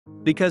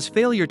Because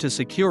failure to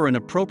secure an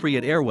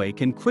appropriate airway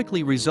can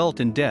quickly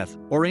result in death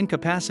or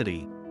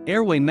incapacity,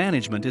 airway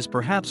management is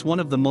perhaps one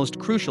of the most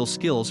crucial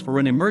skills for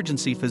an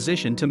emergency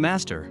physician to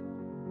master.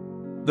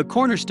 The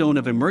cornerstone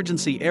of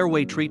emergency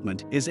airway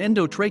treatment is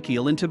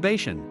endotracheal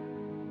intubation.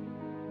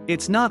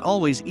 It's not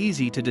always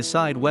easy to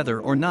decide whether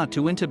or not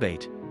to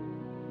intubate.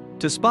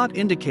 To spot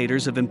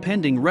indicators of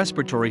impending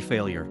respiratory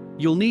failure,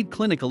 you'll need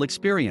clinical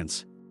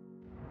experience.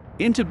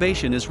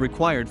 Intubation is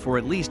required for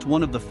at least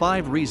one of the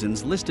 5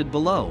 reasons listed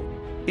below.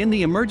 In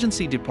the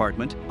emergency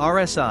department,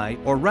 RSI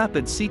or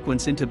rapid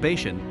sequence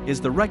intubation is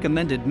the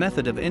recommended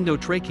method of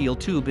endotracheal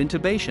tube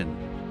intubation.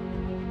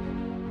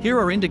 Here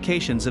are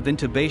indications of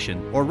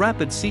intubation or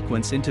rapid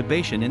sequence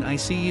intubation in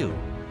ICU.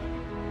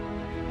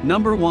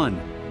 Number 1.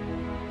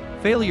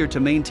 Failure to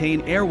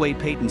maintain airway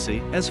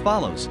patency as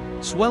follows: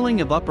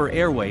 swelling of upper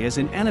airway as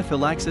in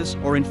anaphylaxis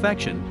or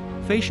infection,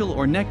 facial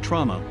or neck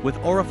trauma with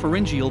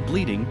oropharyngeal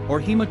bleeding or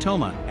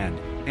hematoma, and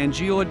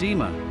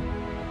angioedema.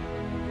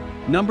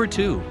 Number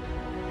 2.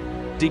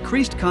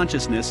 Decreased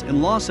consciousness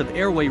and loss of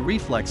airway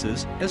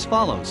reflexes as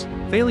follows: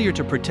 failure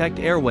to protect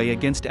airway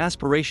against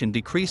aspiration,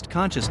 decreased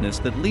consciousness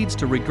that leads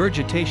to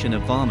regurgitation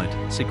of vomit,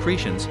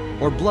 secretions,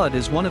 or blood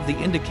is one of the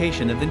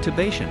indication of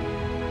intubation.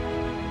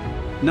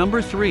 Number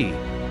 3.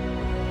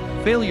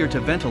 Failure to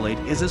ventilate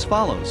is as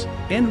follows: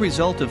 end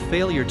result of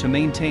failure to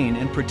maintain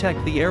and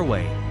protect the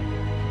airway.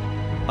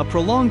 A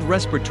prolonged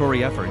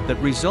respiratory effort that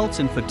results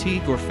in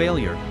fatigue or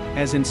failure,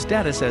 as in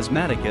status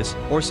asthmaticus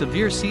or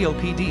severe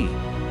COPD.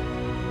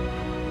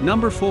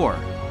 Number 4.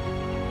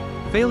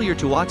 Failure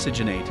to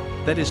oxygenate,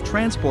 that is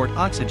transport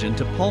oxygen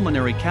to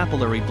pulmonary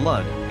capillary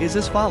blood, is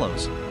as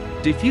follows: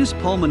 diffuse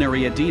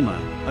pulmonary edema,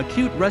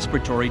 acute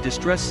respiratory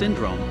distress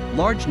syndrome,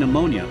 large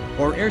pneumonia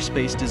or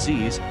airspace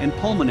disease, and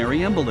pulmonary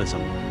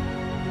embolism.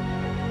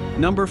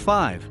 Number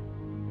 5.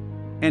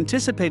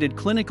 Anticipated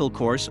clinical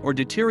course or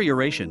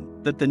deterioration,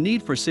 that the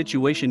need for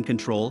situation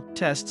control,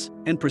 tests,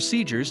 and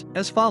procedures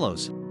as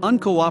follows: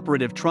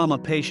 uncooperative trauma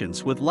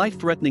patients with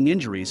life-threatening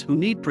injuries who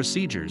need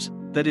procedures,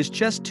 that is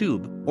chest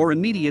tube or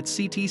immediate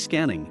CT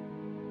scanning.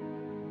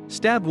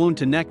 Stab wound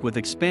to neck with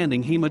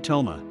expanding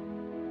hematoma.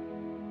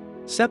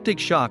 Septic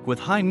shock with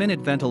high-minute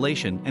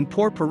ventilation and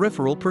poor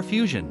peripheral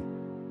perfusion.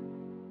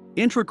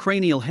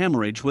 Intracranial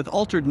hemorrhage with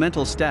altered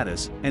mental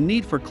status and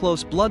need for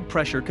close blood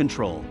pressure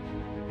control.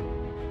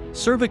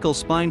 Cervical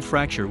spine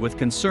fracture with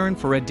concern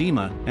for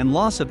edema and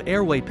loss of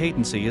airway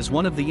patency is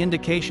one of the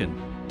indication,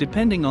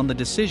 depending on the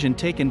decision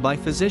taken by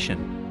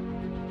physician.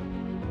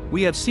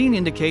 We have seen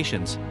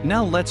indications,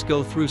 now let's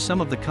go through some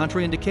of the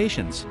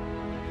contraindications.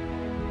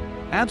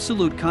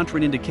 Absolute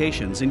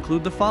contraindications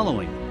include the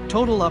following: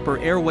 total upper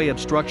airway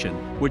obstruction,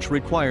 which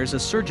requires a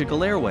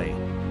surgical airway.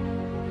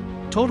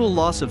 Total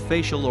loss of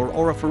facial or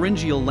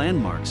oropharyngeal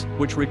landmarks,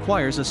 which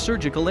requires a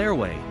surgical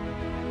airway.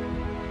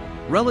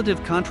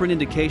 Relative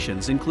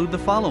contraindications include the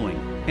following: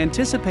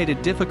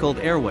 anticipated difficult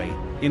airway,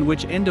 in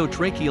which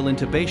endotracheal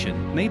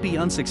intubation may be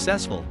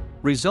unsuccessful,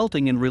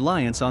 resulting in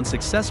reliance on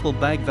successful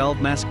bag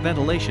valve mask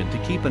ventilation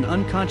to keep an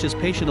unconscious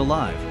patient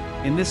alive.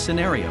 In this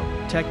scenario,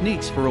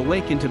 techniques for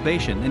awake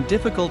intubation and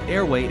difficult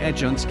airway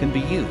adjuncts can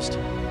be used.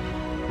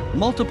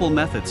 Multiple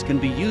methods can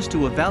be used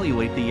to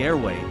evaluate the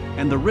airway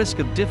and the risk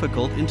of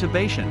difficult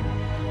intubation.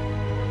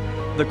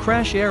 The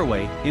crash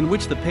airway, in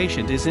which the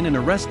patient is in an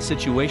arrest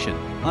situation,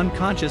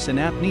 unconscious and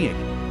apneic.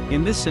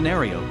 In this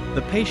scenario,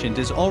 the patient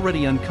is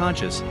already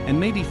unconscious and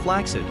may be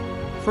flaccid.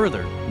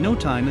 Further, no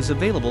time is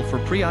available for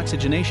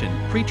pre-oxygenation,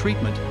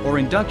 pre-treatment, or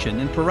induction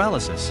and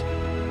paralysis.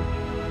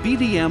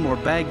 BVM or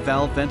bag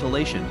valve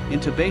ventilation,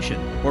 intubation,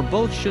 or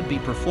both should be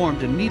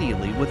performed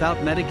immediately without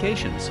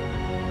medications.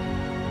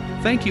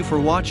 Thank you for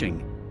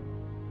watching.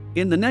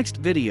 In the next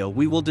video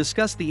we will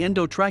discuss the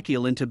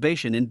endotracheal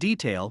intubation in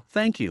detail.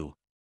 Thank you.